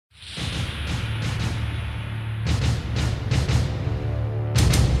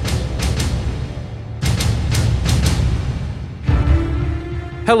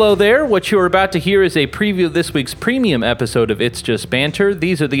Hello there. What you're about to hear is a preview of this week's premium episode of It's Just Banter.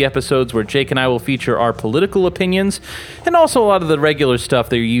 These are the episodes where Jake and I will feature our political opinions and also a lot of the regular stuff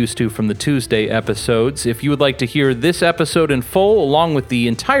that you're used to from the Tuesday episodes. If you would like to hear this episode in full, along with the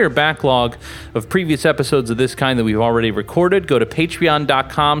entire backlog of previous episodes of this kind that we've already recorded, go to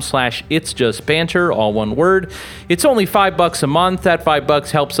patreon.com/itsjustbanter, all one word. It's only $5 a month. That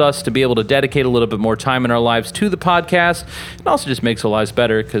 $5 helps us to be able to dedicate a little bit more time in our lives to the podcast. It also just makes our lives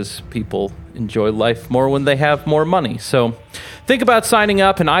better because people enjoy life more when they have more money. So think about signing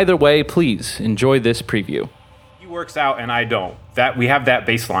up, and either way, please enjoy this preview. He works out and I don't. That we have that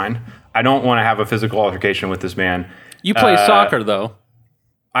baseline. I don't want to have a physical altercation with this man. You play soccer, though.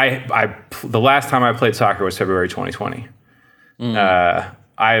 The last time I played soccer was February 2020. I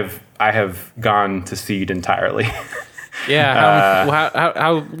have gone to seed entirely. Yeah.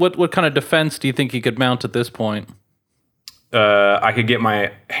 What kind of defense do you think you could mount at this point? I could get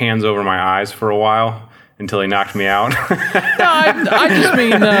my hands over my eyes for a while until he knocked me out. No, I just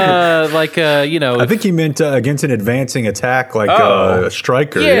mean I think he meant against an advancing attack, like a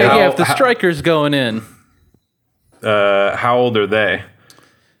striker. Yeah. If the striker's going in. How old are they?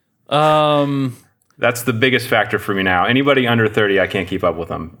 That's the biggest factor for me now. Anybody under 30, I can't keep up with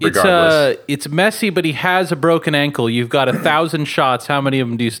them, regardless. It's messy, but he has a broken ankle. You've got 1,000 shots. How many of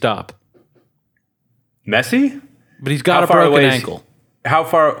them do you stop? Messi? But he's got a broken ankle. How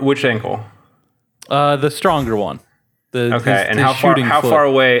far? Which ankle? The stronger one. How far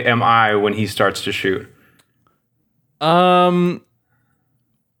away am I when he starts to shoot?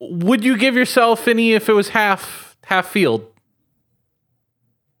 Would you give yourself any if it was half field?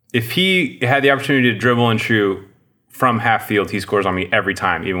 If he had the opportunity to dribble and shoot from half field, he scores on me every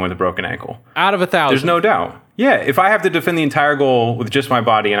time, even with a broken ankle. Out of 1,000. There's no doubt. Yeah, if I have to defend the entire goal with just my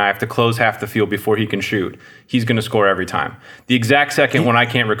body and I have to close half the field before he can shoot, he's going to score every time. The exact second when I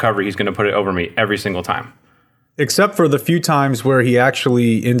can't recover, he's going to put it over me every single time. Except for the few times where he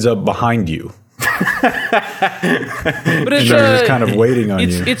actually ends up behind you. But it's just kind of waiting on you.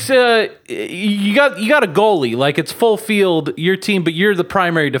 You got a goalie, like it's full field, your team, but you're the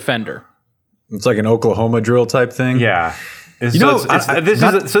primary defender. It's like an Oklahoma drill type thing. Yeah. This is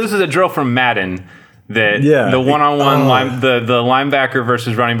a drill from Madden. The one-on-one the linebacker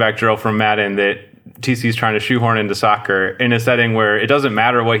versus running back drill from Madden that TC's trying to shoehorn into soccer in a setting where it doesn't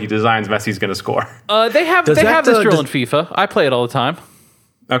matter what he designs, Messi's going to score. They have this drill in FIFA. I play it all the time.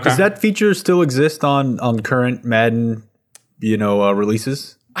 Okay. Does that feature still exist on current Madden,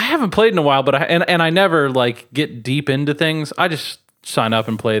 releases? I haven't played in a while, but I never get deep into things. I just sign up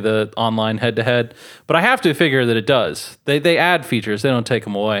and play the online head-to-head. But I have to figure that it does. They add features. They don't take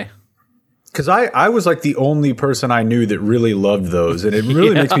them away. Because I was like the only person I knew that really loved those. And it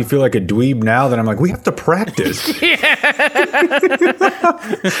really makes me feel like a dweeb now that I'm like, we have to practice. We have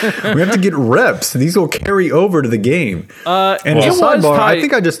to get reps. These will carry over to the game. And as a sidebar, I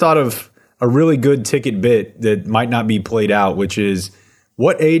think I just thought of a really good ticket bit that might not be played out, which is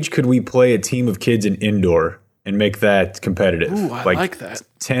what age could we play a team of kids in indoor and make that competitive? Ooh, I like that.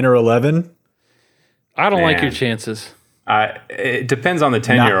 10 or 11? I don't like your chances. It depends on the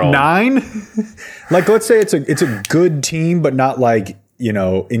 10-year-old. 9? Like, let's say it's a good team, but not like,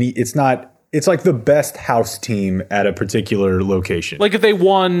 it's like the best house team at a particular location. Like if they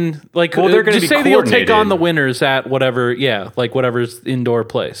won, they're going to say they'll take on the winners at whatever, whatever's indoor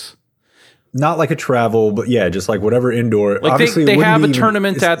place. Not like a travel, but just like whatever indoor. Like obviously, they have a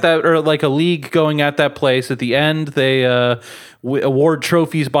tournament at that, or like a league going at that place. At the end, they award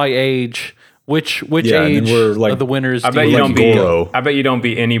trophies by age. Which age of the winners? I bet you don't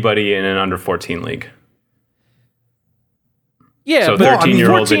beat anybody in an under 14 league. Yeah, so but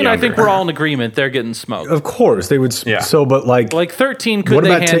 14 I think we're all in agreement. They're getting smoked. Of course, they would. Yeah. So, but like 13, could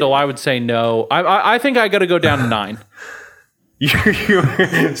they handle? I would say no. I think I got to go down to 9.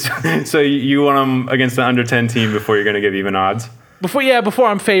 So you want them against the under 10 team before you're going to give even odds? Before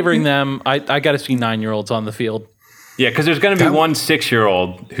I'm favoring them, I got to see 9-year-olds on the field. Yeah, because there's going to be one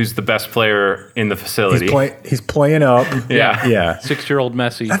 6-year-old who's the best player in the facility. He's playing up. Yeah. 6-year-old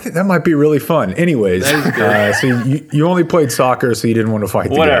Messi. I think that might be really fun. Anyways, so you only played soccer, so you didn't want to fight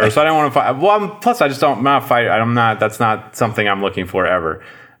the guy. So I didn't want to fight. Well, plus I just don't. I'm not fight. I'm not. That's not something I'm looking for ever.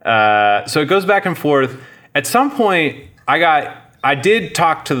 So it goes back and forth. At some point, I did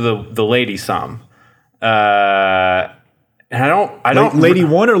talk to the lady some. And I don't. Lady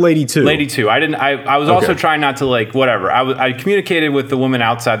 1 or Lady 2? Lady 2. I was also trying not to whatever. I communicated with the woman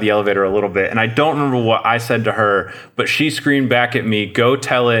outside the elevator a little bit, and I don't remember what I said to her, but she screamed back at me, "Go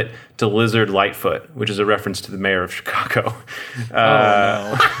tell it to Lizard Lightfoot," which is a reference to the mayor of Chicago.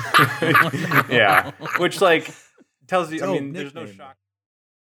 No. Yeah, which tells you. I mean, there's no shock.